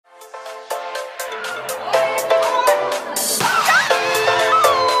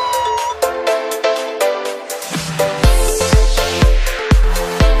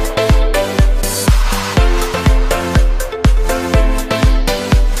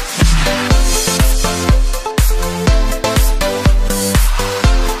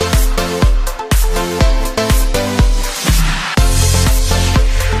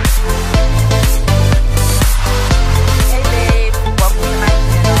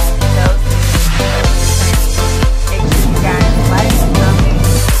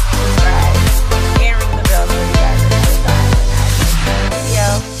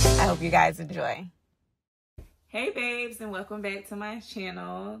Hey babes, and welcome back to my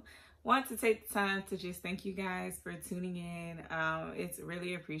channel. Want to take the time to just thank you guys for tuning in. It's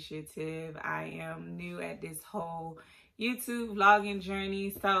really appreciative. I am new at this whole YouTube vlogging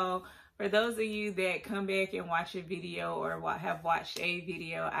journey, so for those of you that come back and watch a video or have watched a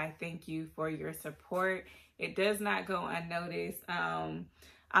video, I thank you for your support. It does not go unnoticed. I'm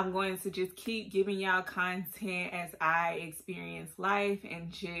going to just keep giving y'all content as I experience life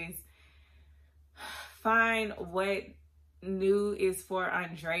and just find what new is for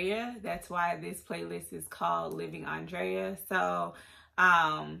Andrea. That's why this playlist is called Living Andrea. So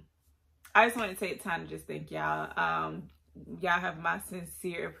I just want to take time to just thank y'all. Y'all have my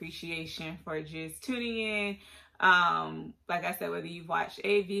sincere appreciation for just tuning in. Like I said, whether you've watched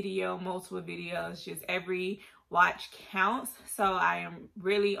a video, multiple videos, just every watch counts. So I am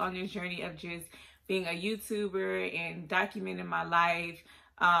really on this journey of just being a YouTuber and documenting my life,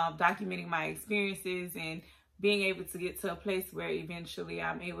 documenting my experiences, and being able to get to a place where eventually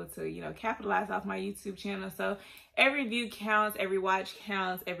I'm able to, you know, capitalize off my YouTube channel. So every view counts, every watch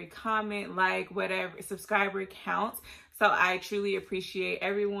counts, every comment, like, whatever, subscriber counts. So I truly appreciate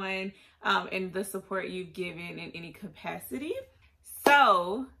everyone and the support you've given in any capacity.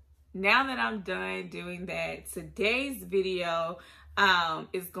 So now that I'm done doing that, today's video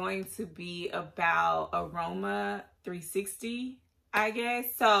is going to be about Aroma360, I guess.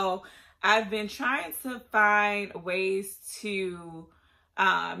 So I've been trying to find ways to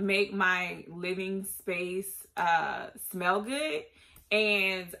make my living space smell good.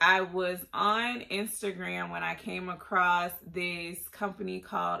 And I was on Instagram when I came across this company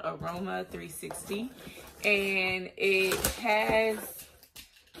called Aroma360. And it has,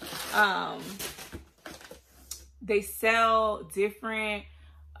 they sell different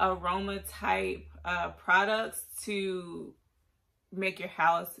aroma type products to make your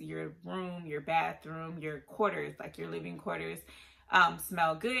house, your room, your bathroom, your quarters, like your living quarters,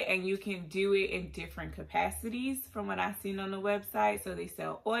 smell good. And you can do it in different capacities from what I've seen on the website. So they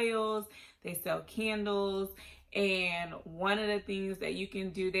sell oils, they sell candles, and one of the things that you can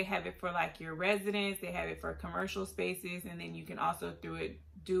do, they have it for like your residence, they have it for commercial spaces, and then you can also do it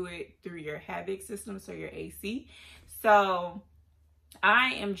through your Havoc system, so your AC. So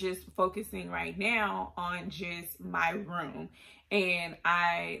I am just focusing right now on just my room. And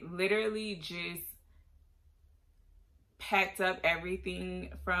I literally just packed up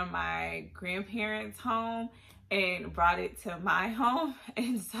everything from my grandparents' home and brought it to my home.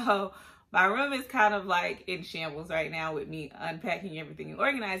 And so my room is kind of like in shambles right now with me unpacking everything and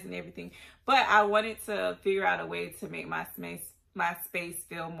organizing everything. But I wanted to figure out a way to make my space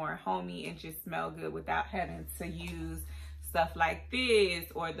feel more homey and just smell good without having to use stuff like this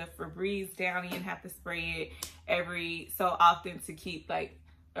or the Febreze Downy and have to spray it every so often to keep like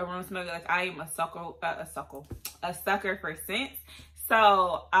a room smell good. Like I am a sucker for scents.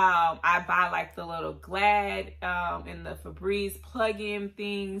 So I buy like the little Glad and the Febreze plug-in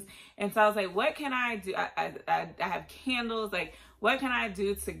things. And so I was like, what can I do? I have candles. Like, what can I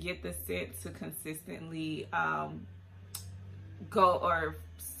do to get the scent to consistently go or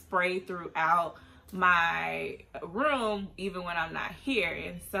spray throughout my room even when I'm not here?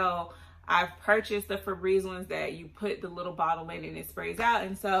 And so I've purchased the Febreze ones that you put the little bottle in and it sprays out.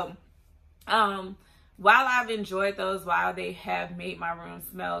 And so while I've enjoyed those, while they have made my room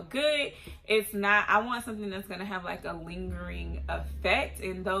smell good, it's not, I want something that's going to have like a lingering effect,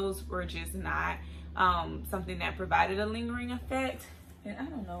 and those were just not something that provided a lingering effect. And I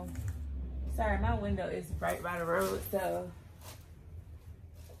don't know, sorry, my window is right by the road, so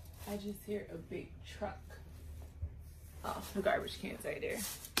I just hear a big truck. Oh, the garbage can's right there.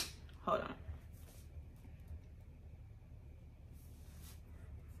 Hold on.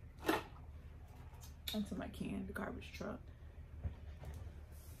 Onto my can, the garbage truck.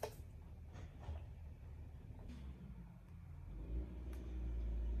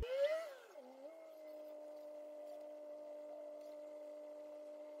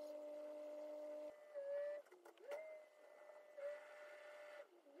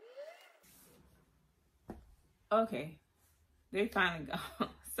 Okay, they finally gone.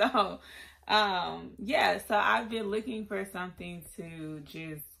 So yeah, so I've been looking for something to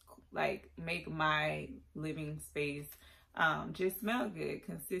just like make my living space just smell good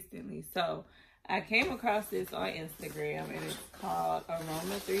consistently. So I came across this on Instagram, and it's called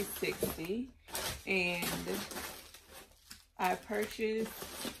Aroma360, and I purchased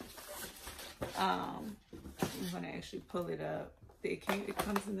I'm gonna actually pull it up. It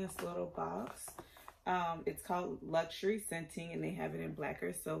comes in this little box. It's called Luxury Scenting, and they have it in black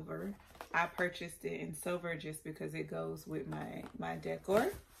or silver. I purchased it in silver just because it goes with my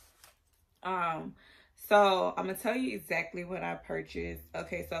decor. So I'm gonna tell you exactly what I purchased.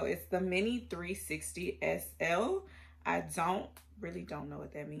 Okay, so it's the Mini 360 SL. I really don't know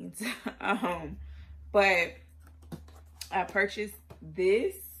what that means. But I purchased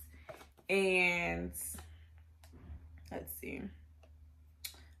this, and let's see. I'm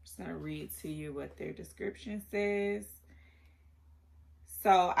just gonna read to you what their description says.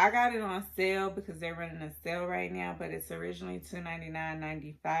 So I got it on sale because they're running a sale right now, but it's originally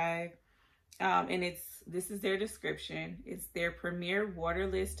 $299.95. And this is their description. It's their premier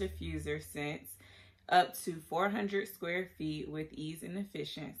waterless diffuser scents, up to 400 square feet with ease and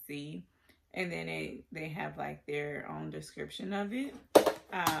efficiency. And then they have like their own description of it.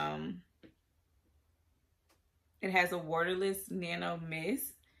 It has a waterless nano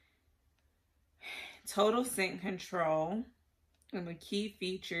mist, total scent control. And the key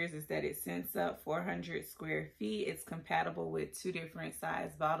features is that it scents up 400 square feet. It's compatible with 2 different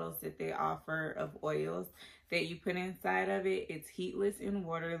size bottles that they offer of oils that you put inside of it. It's heatless and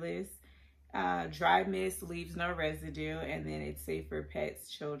waterless. Dry mist leaves no residue, and then it's safe for pets,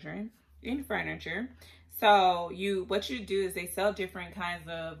 children, and furniture. So what you do is they sell different kinds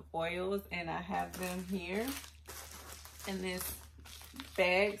of oils, and I have them here in this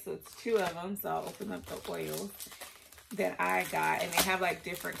bag. So it's 2 of them. So I'll open up the oils that I got, and they have like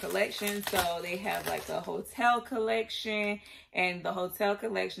different collections. So they have like a hotel collection, and the hotel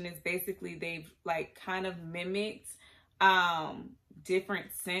collection is basically they've like kind of mimicked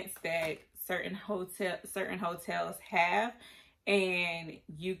different scents that certain hotels have, and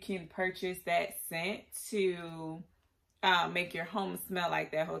you can purchase that scent to make your home smell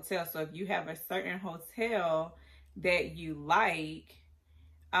like that hotel. So if you have a certain hotel that you like,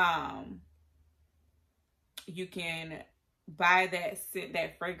 you can buy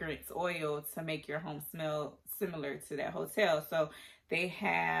that fragrance oil to make your home smell similar to that hotel. So they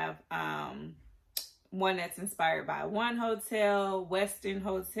have one that's inspired by one hotel, Westin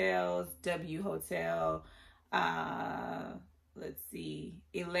Hotels, W Hotel, let's see,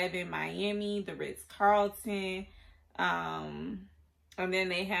 11 Miami, the Ritz-Carlton, and then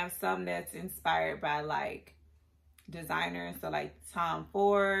they have some that's inspired by like designers, so like Tom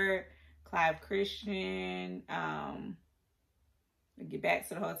Ford, Clive Christian, get back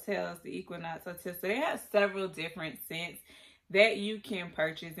to the hotels, the Equinox Hotel. So they have several different scents that you can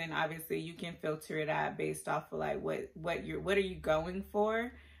purchase, and obviously you can filter it out based off of like what are you going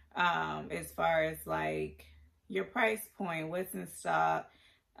for, as far as like your price point, what's in stock,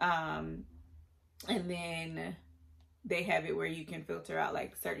 and then they have it where you can filter out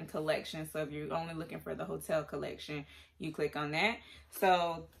like certain collections. So if you're only looking for the hotel collection, you click on that.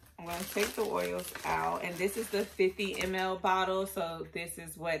 So I'm going to take the oils out, and this is the 50 ml bottle. So this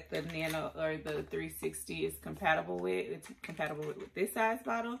is what the Nano or the 360 is compatible with. It's compatible with this size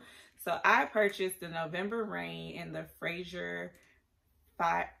bottle. So I purchased the November Rain and the Fraser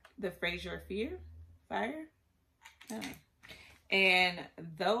Fire. And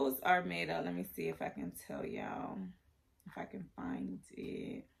those are made up. Let me see if I can tell y'all, if I can find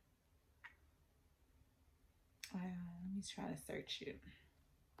it. Let me try to search it.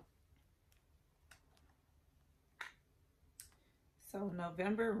 So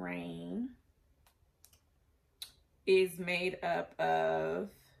November Rain is made up of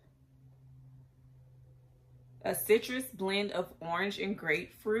a citrus blend of orange and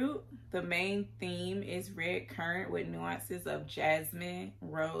grapefruit. The main theme is red currant with nuances of jasmine,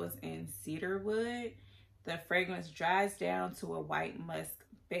 rose, and cedarwood. The fragrance dries down to a white musk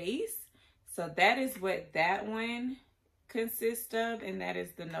base. So that is what that one consists of, and that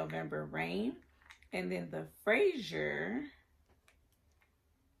is the November Rain. And then the Fraser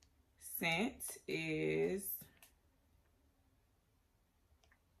scent is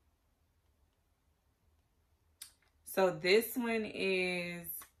so this one is,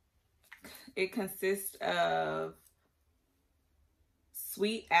 it consists of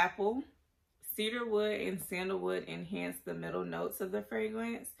sweet apple, cedarwood, and sandalwood enhance the middle notes of the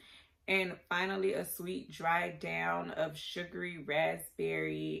fragrance. And finally, a sweet dry down of sugary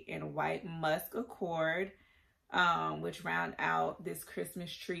raspberry and white musk accord, which round out this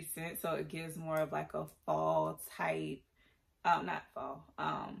Christmas tree scent. So it gives more of like a fall type, not fall,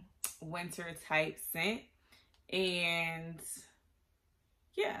 winter type scent. And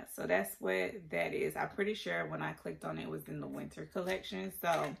yeah, so that's what that is. I'm pretty sure when I clicked on it, it was in the winter collection.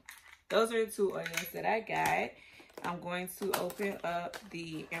 So those are the 2 oils that I got. I'm going to open up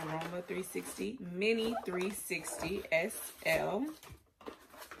the Aroma360 Mini 360 SL.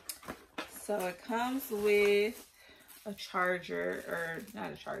 So it comes with a charger, or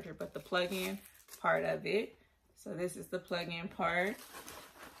not a charger, but the plug-in part of it. So this is the plug-in part.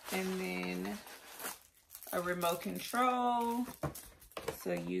 And then a remote control,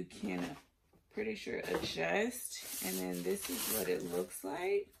 so you can, pretty sure, adjust. And then this is what it looks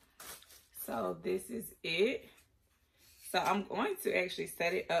like. So this is it. So I'm going to actually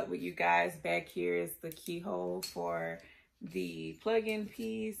set it up with you guys. Back here is the keyhole for the plug-in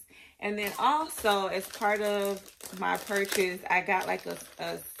piece. And then also, as part of my purchase, I got like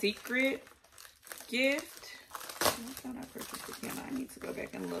a secret gift. I thought I purchased the camera. I need to go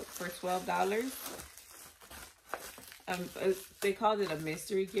back and look. For $12. They called it a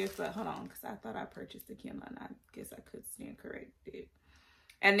mystery gift, but hold on, because I thought I purchased the camera, and I guess I could stand corrected.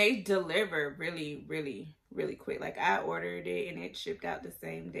 And they deliver really, really, really quick. Like, I ordered it and it shipped out the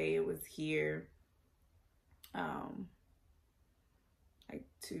same day it was here. Like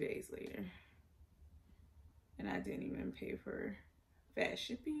 2 days later. And I didn't even pay for fast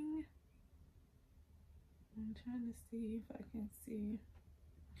shipping. I'm trying to see if I can see.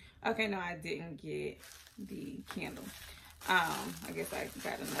 Okay, no, I didn't get the candle. I guess I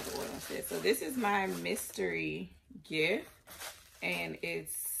got another one instead. So this is my mystery gift. And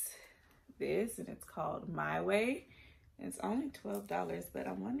it's this, and it's called My Way. And it's only $12, but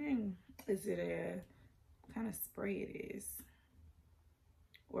I'm wondering, is it a what kind of spray it is?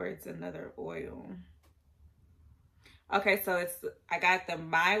 Or it's another oil. Okay, so I got the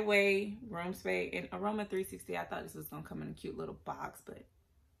My Way room spray in Aroma360. I thought this was gonna come in a cute little box, but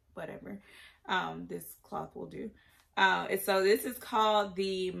whatever. This cloth will do. So this is called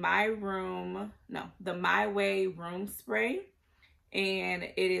the My Way room spray. And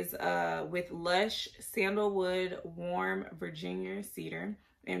it is with lush sandalwood, warm Virginia cedar,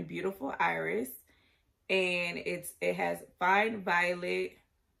 and beautiful iris. And it has fine violet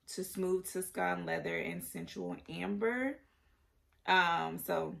to smooth Tuscan leather and sensual amber.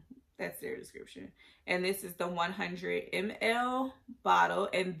 So that's their description. And this is the 100 ml bottle.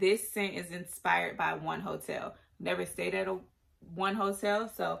 And this scent is inspired by one hotel. Never stayed at one hotel,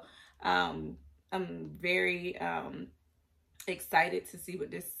 so I'm very excited to see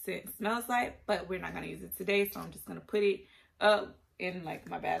what this scent smells like, but we're not going to use it today, so I'm just going to put it up in like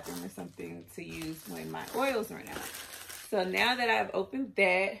my bathroom or something to use when my oils run out. So now that I've opened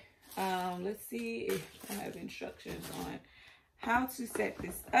that, let's see if I have instructions on how to set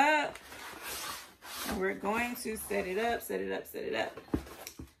this up. And we're going to set it up. So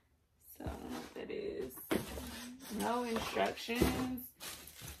that is no instructions.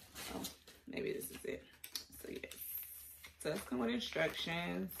 Oh, maybe this is it. So yes. So it's come with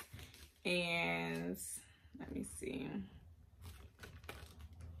instructions, and let me see.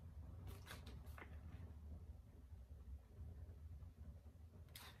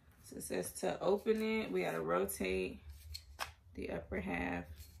 So it says to open it, we gotta rotate the upper half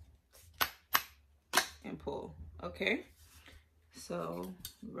and pull. Okay, so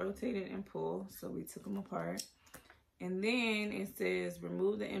rotate it and pull. So we took them apart, and then it says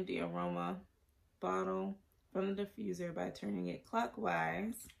remove the empty aroma bottle from the diffuser by turning it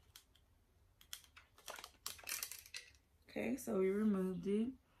clockwise. Okay, so we removed it.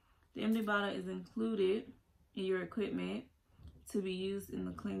 The empty bottle is included in your equipment to be used in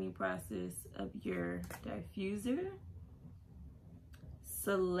the cleaning process of your diffuser.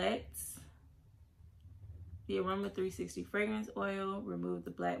 Select the Aroma360 fragrance oil, remove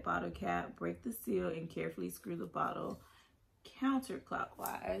the black bottle cap, break the seal, and carefully screw the bottle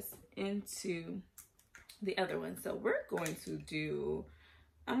counterclockwise into the other one. So we're going to do,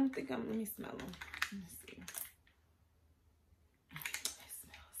 let me smell them. Let me see. It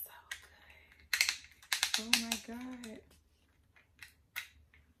smells so good. Oh my God.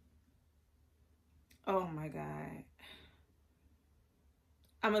 Oh my God.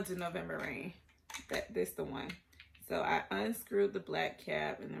 I'm gonna do November Rain. This the one. So I unscrewed the black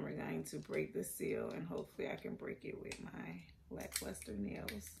cap, and then we're going to break the seal, and hopefully I can break it with my lackluster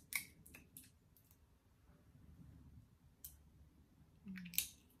nails.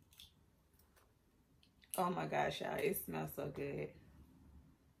 Oh my gosh, y'all, it smells so good.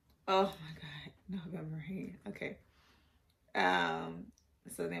 Oh my God, November Rain. Okay.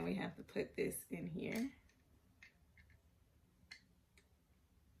 So then we have to put this in here.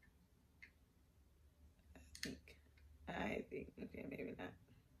 I think, okay, maybe not.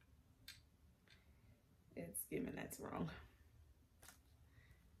 It's giving that's wrong.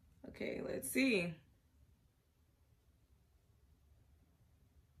 Okay, let's see.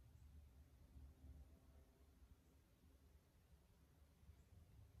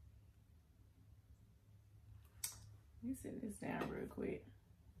 Let me set this down real quick.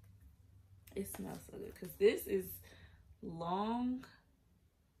 It smells so good because this is long.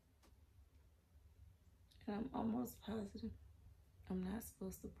 And I'm almost positive I'm not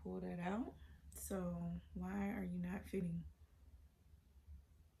supposed to pull that out. So why are you not fitting?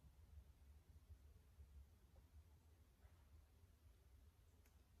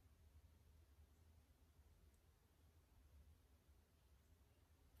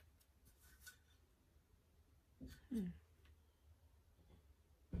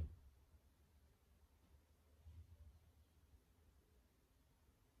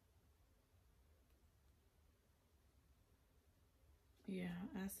 Yeah,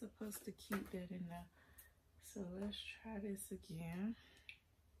 I'm supposed to keep that in there. So let's try this again.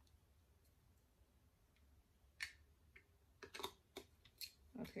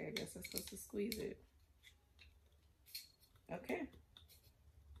 Okay, I guess I'm supposed to squeeze it. Okay.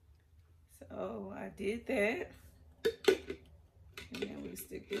 So I did that. And then we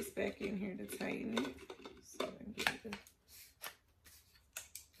stick this back in here to tighten it. So I can get it.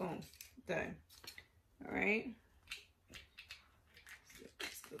 Boom. Done. All right.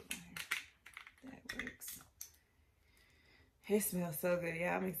 That works. It smells so good.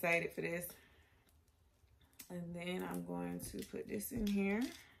 Yeah, I'm excited for this. And then I'm going to put this in here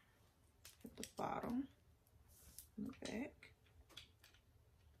at the bottom, in the back.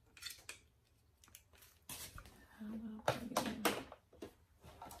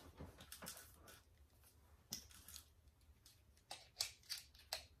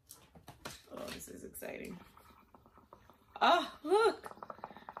 Oh, this is exciting. Oh, look.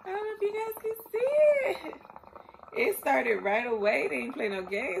 I don't know if you guys can see it. It started right away. They ain't play no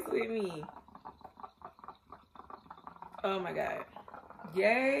games with me. Oh my God.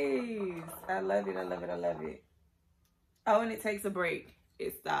 Yes. I love it. I love it. I love it. Oh, and it takes a break.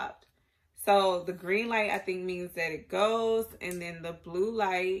 It stopped. So the green light, I think, means that it goes. And then the blue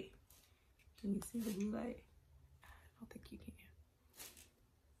light. Can you see the blue light? I don't think you can.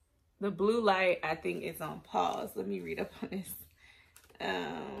 The blue light, I think, is on pause. Let me read up on this.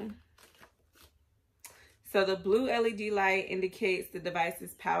 So the blue LED light indicates the device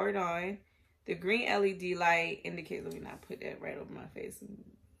is powered on. The green LED light indicates, let me not put that right over my face.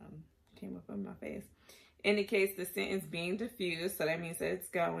 Came up on my face. Indicates the scent is being diffused. So that means that it's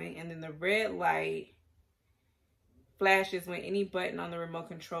going. And then the red light flashes when any button on the remote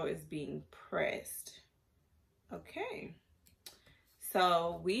control is being pressed. Okay.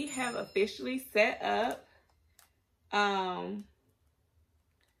 So we have officially set up.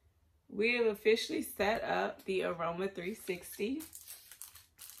 We have officially set up the Aroma360.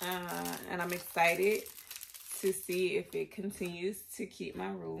 And I'm excited to see if it continues to keep my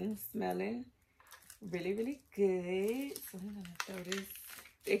room smelling really, really good. So I'm gonna throw this.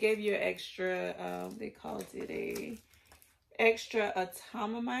 They gave you an extra, they called it a extra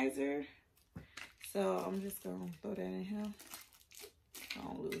atomizer. So I'm just gonna throw that in here. I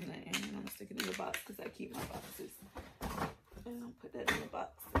don't lose nothing. And I'm gonna stick it in the box because I keep my boxes. And I'll put that in the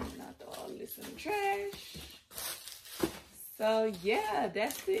box and not throw all this in the trash. So yeah,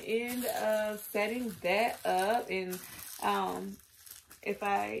 that's the end of setting that up. And if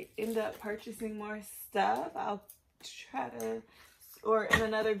I end up purchasing more stuff, I'll try to, or in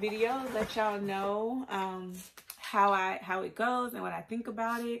another video, let y'all know how it goes and what I think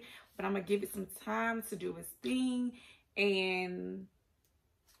about it. But I'm gonna give it some time to do its thing, and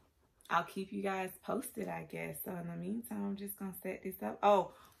I'll keep you guys posted, I guess. So in the meantime, I'm just gonna set this up.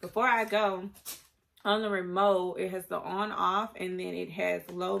 Oh, before I go, on the remote, it has the on off, and then it has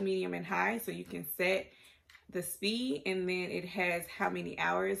low, medium, and high. So you can set the speed, and then it has how many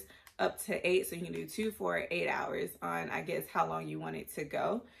hours, up to 8. So you can do 2, 4, 8 hours on, I guess, how long you want it to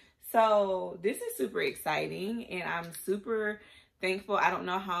go. So this is super exciting, and I'm super thankful. I don't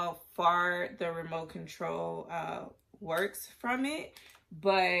know how far the remote control works from it,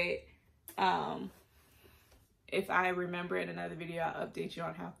 but if I remember in another video, I'll update you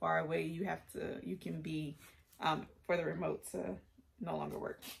on how far away you can be for the remote to no longer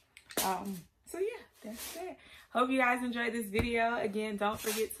work. So yeah, that's it. Hope you guys enjoyed this video. Again, don't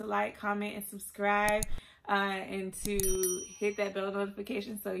forget to like, comment, and subscribe, and to hit that bell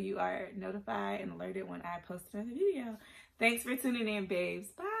notification so you are notified and alerted when I post another video. Thanks for tuning in, babes.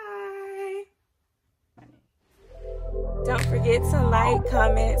 Bye. Don't forget to like,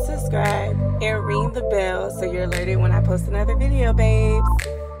 comment, subscribe, and ring the bell so you're alerted when I post another video, babes.